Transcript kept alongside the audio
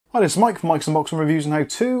Hi, this is Mike from Mike's Unboxing Reviews and How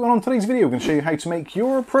To, and on today's video we're going to show you how to make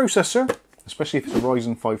your processor, especially if it's a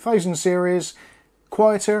Ryzen 5000 series,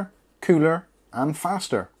 quieter, cooler and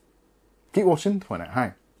faster. Keep watching to find out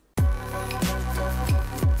how.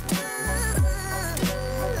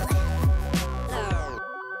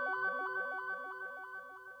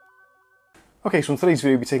 Okay, so in today's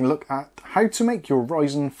video we'll be taking a look at how to make your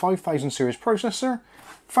Ryzen 5000 series processor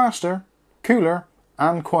faster, cooler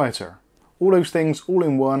and quieter. All those things all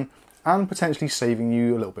in one, and potentially saving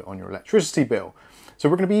you a little bit on your electricity bill. So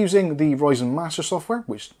we're going to be using the Ryzen Master software,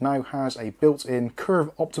 which now has a built-in curve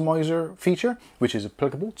optimizer feature, which is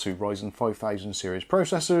applicable to Ryzen 5000 series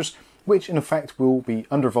processors, which in effect will be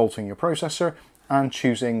undervolting your processor and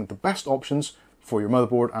choosing the best options for your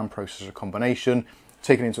motherboard and processor combination,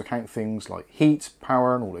 taking into account things like heat,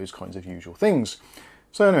 power, and all those kinds of usual things.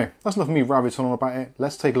 So anyway, that's enough of me rabbiting on about it.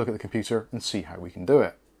 Let's take a look at the computer and see how we can do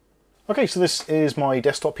it. Okay, so this is my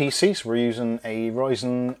desktop PC, so we're using a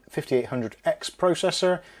Ryzen 5800X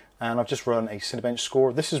processor, and I've just run a Cinebench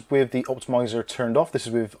score. This is with the Optimiser turned off. This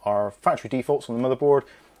is with our factory defaults on the motherboard.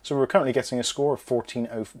 So we're currently getting a score of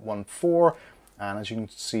 14014, and as you can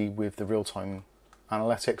see with the real-time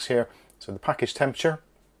analytics here, so the package temperature,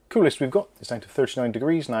 coolest we've got is down to 39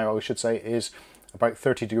 degrees. Now I should say it is about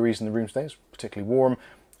 30 degrees in the room today, it's particularly warm.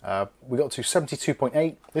 We got to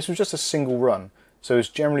 72.8, this was just a single run. So it's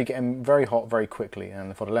generally getting very hot very quickly,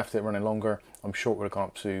 and if I'd have left it running longer, I'm sure it would have gone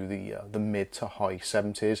up to the mid to high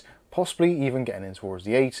 70s, possibly even getting in towards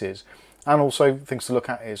the 80s. And also things to look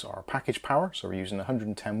at is our package power. So we're using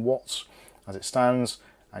 110 watts as it stands,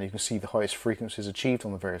 and you can see the highest frequencies achieved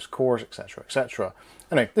on the various cores, etc, etc.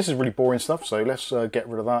 Anyway, this is really boring stuff, so let's get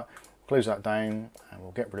rid of that, close that down, and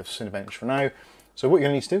we'll get rid of Cinebench for now. So what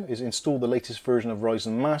you're going to need to do is install the latest version of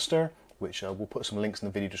Ryzen Master, which we'll put some links in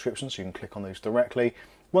the video description so you can click on those directly.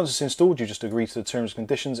 Once it's installed, you just agree to the terms and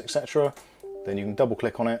conditions, etc. Then you can double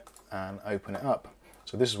click on it and open it up.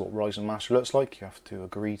 So this is what Ryzen Master looks like. You have to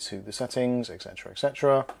agree to the settings, etc,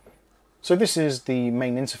 etc. So this is the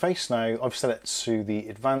main interface. Now I've set it to the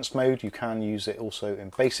advanced mode. You can use it also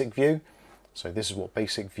in basic view. So this is what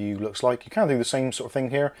basic view looks like. You can do the same sort of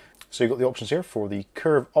thing here. So you've got the options here for the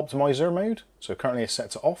curve optimizer mode. So currently it's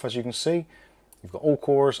set to off, as you can see. You've got all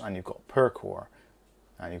cores and you've got per core,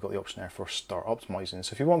 and you've got the option there for start optimizing.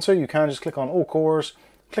 So if you want to, you can just click on all cores,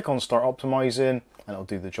 click on start optimizing, and it'll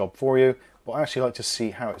do the job for you. But I actually like to see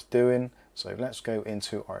how it's doing. So let's go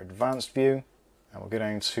into our advanced view, and we'll go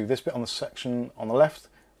down to this bit on the section on the left.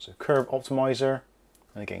 So curve optimizer,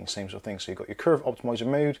 and again, same sort of thing. So you've got your curve optimizer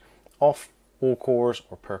mode, off, all cores,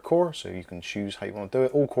 or per core. So you can choose how you want to do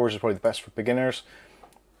it. All cores is probably the best for beginners.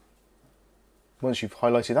 Once you've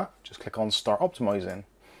highlighted that, just click on Start Optimizing.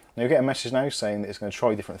 Now you get a message now saying that it's going to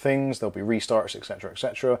try different things, there'll be restarts, etc,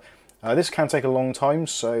 etc. This can take a long time,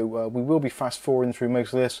 so we will be fast forwarding through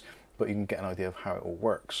most of this, but you can get an idea of how it all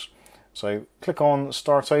works. So click on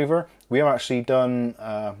Start Over. We have actually done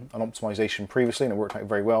an optimization previously and it worked out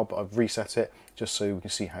very well, but I've reset it just so we can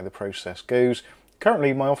see how the process goes.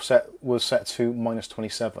 Currently my offset was set to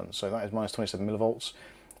 -27, so that is -27 millivolts.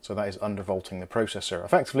 So that is undervolting the processor.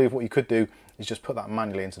 Effectively, what you could do is just put that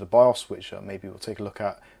manually into the BIOS, which maybe we'll take a look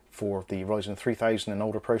at for the Ryzen 3000 and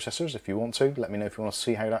older processors if you want to. Let me know if you want to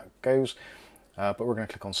see how that goes. But we're going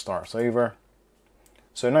to click on Start Over.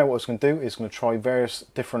 So now what it's going to do is going to try various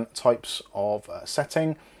different types of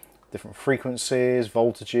setting, different frequencies,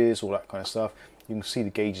 voltages, all that kind of stuff. You can see the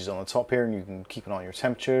gauges on the top here, and you can keep an eye on your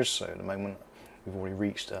temperatures. So at the moment, we've already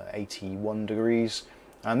reached 81 degrees.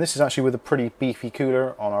 And this is actually with a pretty beefy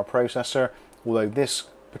cooler on our processor, although this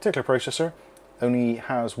particular processor only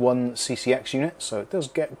has one CCX unit, so it does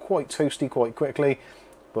get quite toasty quite quickly,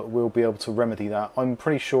 but we'll be able to remedy that. I'm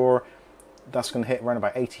pretty sure that's going to hit around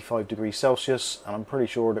about 85 degrees Celsius, and I'm pretty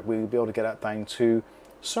sure that we'll be able to get that down to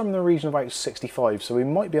somewhere in the region of about 65, so we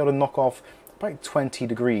might be able to knock off about 20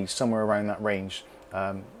 degrees, somewhere around that range.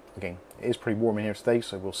 Again, it is pretty warm in here today,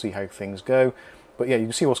 so we'll see how things go. But yeah, you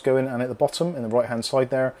can see what's going, and at the bottom in the right hand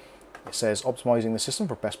side there it says optimizing the system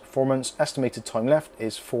for best performance. Estimated time left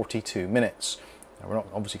is 42 minutes. Now we're not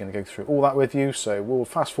obviously going to go through all that with you, so we'll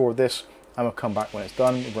fast forward this and we'll come back when it's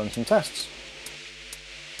done. We'll run some tests.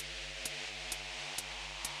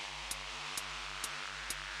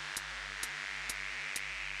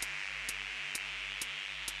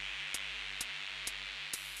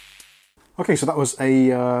 Okay, so that was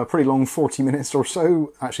a pretty long 40 minutes or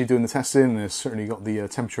so actually doing the testing, and it's certainly got the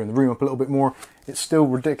temperature in the room up a little bit more. It's still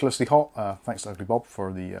ridiculously hot. Thanks to Ugly Bob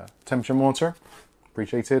for the temperature monitor.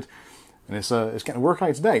 Appreciated. And it's getting to work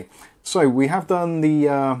out today. So we have done the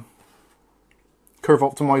curve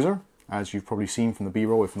optimizer, as you've probably seen from the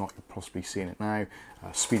B-roll. If not, you're possibly seeing it now.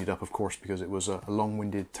 Speeded up, of course, because it was a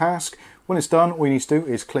long-winded task. When it's done, all you need to do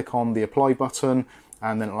is click on the apply button,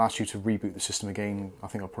 and then it'll ask you to reboot the system again. I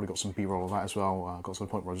think I've probably got some B-roll of that as well. Got to the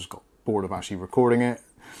point where I just got bored of actually recording it.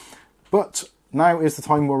 But now is the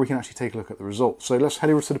time where we can actually take a look at the results. So let's head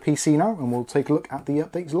over to the PC now, and we'll take a look at the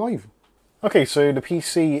updates live. Okay, so the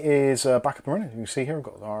PC is back up and running. You can see here we've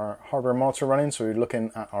got our hardware monitor running, so we're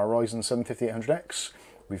looking at our Ryzen 7 5800X.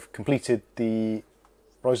 We've completed the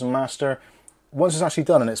Ryzen Master. Once it's actually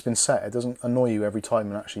done and it's been set, it doesn't annoy you every time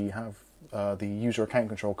and actually you have the user account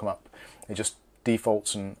control come up. It just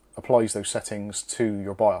defaults and applies those settings to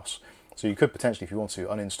your BIOS. So you could potentially, if you want to,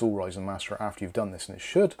 uninstall Ryzen Master after you've done this, and it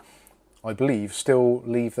should, I believe, still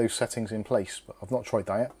leave those settings in place. But I've not tried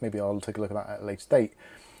that yet. Maybe I'll take a look at that at a later date.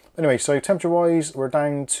 Anyway, so temperature-wise, we're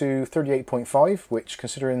down to 38.5, which,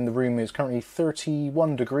 considering the room is currently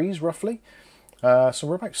 31 degrees, roughly. So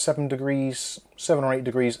we're about 7 or 8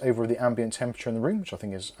 degrees over the ambient temperature in the room, which I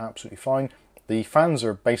think is absolutely fine. The fans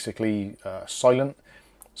are basically silent,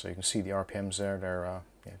 so you can see the RPMs there.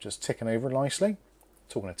 They're just ticking over nicely.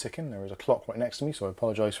 Talking of ticking, there is a clock right next to me, so I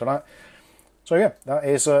apologise for that. So yeah, that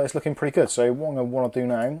is it's looking pretty good. So what I'm going to want to do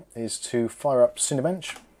now is to fire up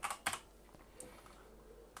Cinebench.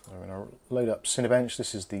 I'm going to load up Cinebench.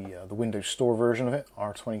 This is the Windows Store version of it,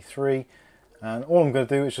 R23. And all I'm going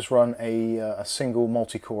to do is just run a single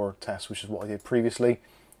multi-core test, which is what I did previously.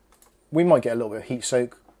 We might get a little bit of heat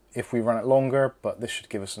soak if we run it longer, but this should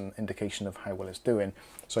give us an indication of how well it's doing.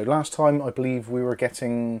 So last time, I believe we were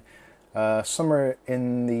getting somewhere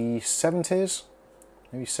in the 70s,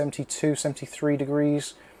 maybe 72, 73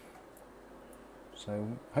 degrees.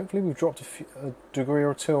 So hopefully we've dropped a degree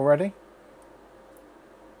or two already.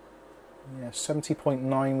 Yeah,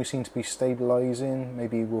 70.9 we seem to be stabilising.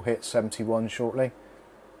 Maybe we'll hit 71 shortly.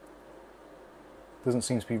 Doesn't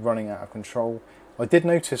seem to be running out of control. I did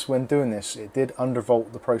notice when doing this, it did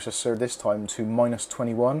undervolt the processor this time to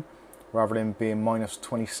 -21 rather than being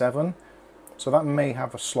 -27. So that may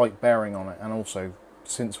have a slight bearing on it. And also,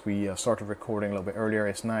 since we started recording a little bit earlier,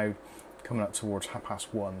 it's now coming up towards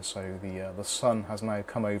 1:30. So the sun has now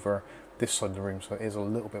come over this side of the room, so it is a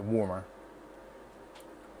little bit warmer.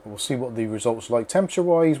 We'll see what the results are like.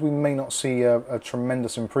 Temperature-wise, we may not see a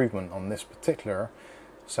tremendous improvement on this particular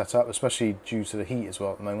setup, especially due to the heat as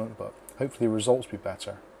well at the moment, but hopefully the results will be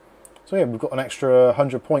better. So yeah, we've got an extra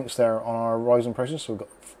 100 points there on our Ryzen processor. So we've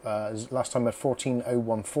got, last time we had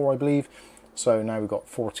 14014, I believe, so now we've got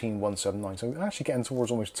 14179. So we're actually getting towards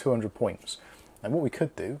almost 200 points. And what we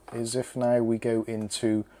could do is, if now we go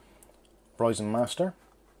into Ryzen Master,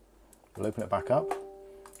 we'll open it back up.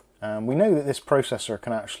 We know that this processor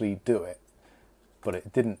can actually do it, but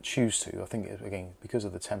it didn't choose to. I think, again, because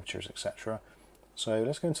of the temperatures, etc. So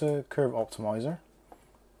let's go into Curve Optimiser,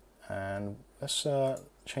 and let's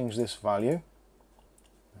change this value.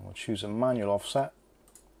 And we'll choose a manual offset,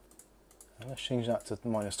 and let's change that to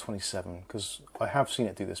 -27, because I have seen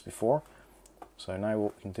it do this before. So now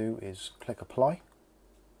what we can do is click Apply.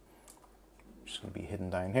 It's going to be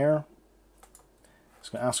hidden down here. It's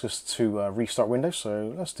going to ask us to restart Windows,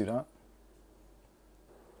 so let's do that.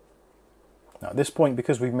 Now at this point,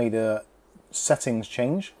 because we've made a settings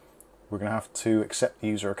change, we're going to have to accept the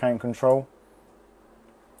user account control.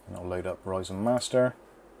 And I'll load up Ryzen Master.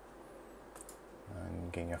 And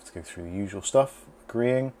again, you have to go through the usual stuff,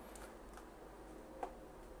 agreeing.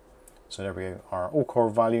 So there we go, our all-core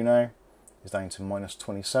value now is down to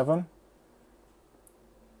 -27.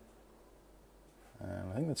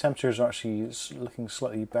 And I think the temperatures are actually looking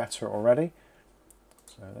slightly better already.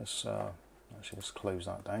 So let's actually just close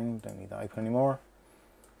that down. Don't need that open anymore.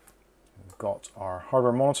 We've got our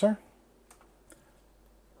hardware monitor.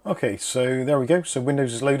 Okay, so there we go. So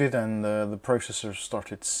Windows is loaded and the processor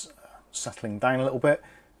started settling down a little bit.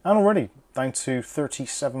 And already down to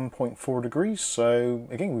 37.4 degrees. So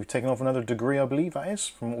again, we've taken off another degree, I believe that is,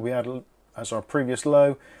 from what we had as our previous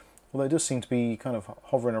low. Although it does seem to be kind of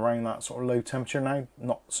hovering around that sort of low temperature now,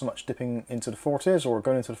 not so much dipping into the 40s or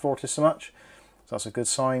going into the 40s so much. So that's a good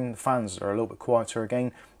sign. The fans are a little bit quieter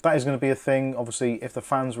again. That is going to be a thing. Obviously, if the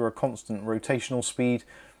fans were a constant rotational speed,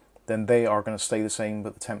 then they are going to stay the same,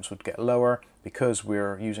 but the temps would get lower. Because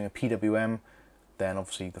we're using a PWM, then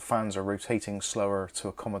obviously the fans are rotating slower to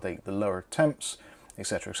accommodate the lower temps,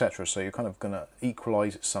 etc., etc. So you're kind of going to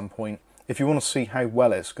equalize at some point. If you want to see how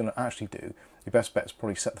well it's going to actually do, your best bet is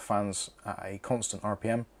probably set the fans at a constant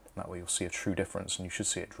RPM. That way you'll see a true difference, and you should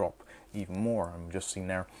see it drop even more. And we've just seen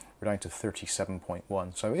there, we're down to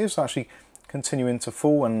 37.1. So it is actually continuing to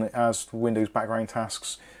fall, and as the Windows background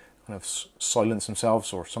tasks kind of silence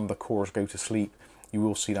themselves, or some of the cores go to sleep, you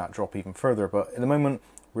will see that drop even further. But at the moment,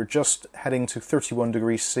 We're just heading to 31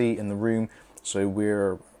 degrees C in the room, so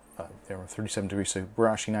we're 37 degrees, so we're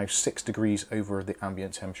actually now 6 degrees over the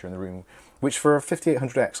ambient temperature in the room, which for a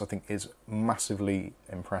 5800X I think is massively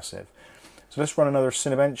impressive. So let's run another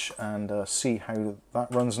Cinebench and see how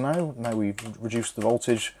that runs now. Now we've reduced the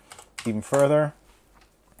voltage even further.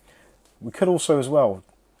 We could also as well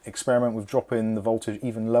experiment with dropping the voltage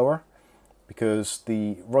even lower, because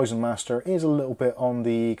the Ryzen Master is a little bit on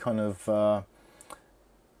the kind of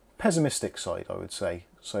pessimistic side, I would say.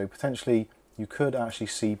 So potentially you could actually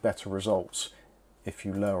see better results if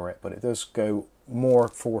you lower it, but it does go more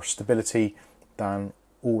for stability than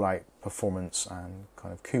all-out performance and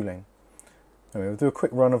kind of cooling. Anyway, we'll do a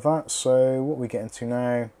quick run of that. So what are we getting to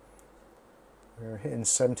now? We're hitting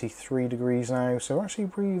 73 degrees now, so actually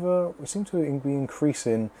we seem to be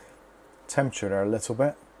increasing temperature there a little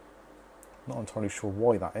bit. Not entirely sure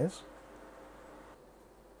why that is.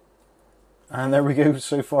 And there we go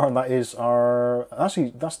so far, and that is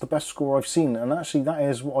that's the best score I've seen, and actually that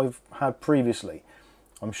is what I've had previously.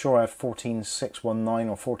 I'm sure I had 14619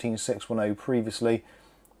 or 14610 previously,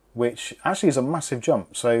 which actually is a massive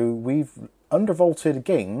jump. So we've undervolted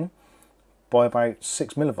again by about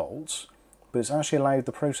 6 millivolts, but it's actually allowed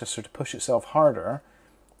the processor to push itself harder,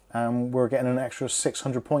 and we're getting an extra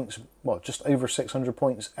 600 points, well, just over 600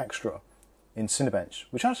 points extra in Cinebench,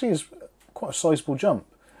 which actually is quite a sizable jump.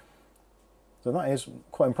 So that is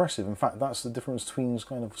quite impressive. In fact, that's the difference between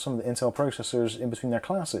kind of some of the Intel processors in between their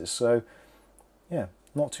classes. So yeah,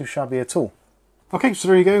 not too shabby at all. Okay, so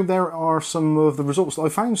there you go. There are some of the results that I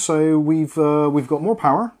found. So we've got more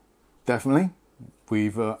power, definitely.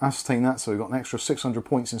 We've ascertained that, so we've got an extra 600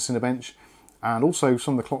 points in Cinebench, and also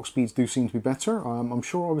some of the clock speeds do seem to be better. I'm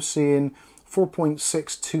sure I was seeing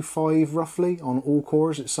 4.625 roughly on all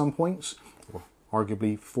cores at some points, or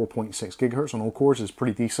arguably 4.6 gigahertz on all cores is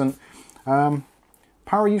pretty decent.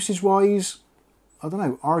 Power usage wise, I don't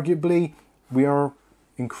know, arguably we are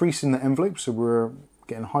increasing the envelope, so we're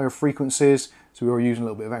getting higher frequencies, so we are using a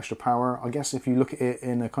little bit of extra power. I guess if you look at it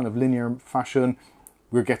in a kind of linear fashion,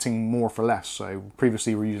 we're getting more for less. So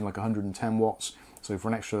previously we were using like 110 watts, so for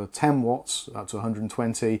an extra 10 watts up to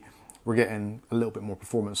 120, we're getting a little bit more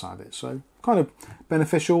performance out of it. So kind of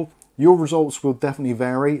beneficial. Your results will definitely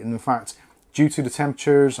vary, and in fact, due to the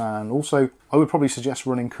temperatures, and also I would probably suggest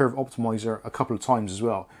running Curve Optimiser a couple of times as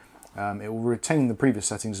well. It will retain the previous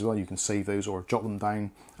settings as well. You can save those or jot them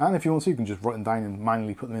down, and if you want to, you can just write them down and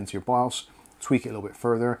manually put them into your BIOS, tweak it a little bit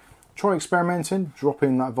further. Try experimenting,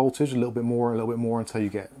 dropping that voltage a little bit more until you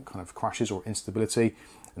get kind of crashes or instability,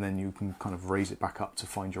 and then you can kind of raise it back up to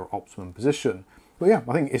find your optimum position. But yeah,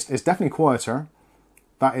 I think it's definitely quieter.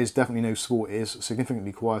 That is definitely noticeable. It is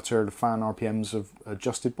significantly quieter. The fan RPMs have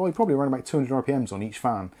adjusted by probably around about 200 RPMs on each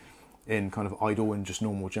fan in kind of idle and just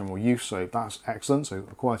normal general use. So that's excellent. So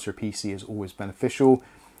a quieter PC is always beneficial.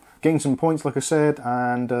 Gain some points, like I said,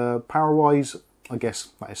 and power-wise, I guess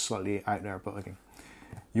that is slightly out there. But again,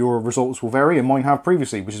 your results will vary, and mine have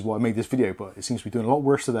previously, which is why I made this video. But it seems to be doing a lot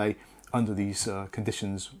worse today under these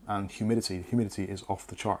conditions, and humidity. The humidity is off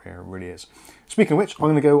the chart here, it really is. Speaking of which, I'm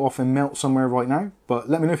going to go off and melt somewhere right now, but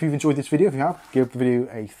let me know if you've enjoyed this video. If you have, give the video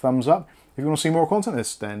a thumbs up. If you want to see more content like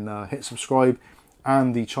this, then hit subscribe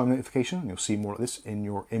and the chime notification, and you'll see more like this in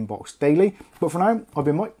your inbox daily. But for now, I've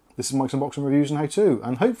been Mike. This is Mike's Unboxing Reviews and How To,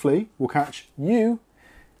 and hopefully we'll catch you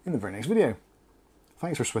in the very next video.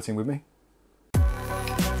 Thanks for sweating with me.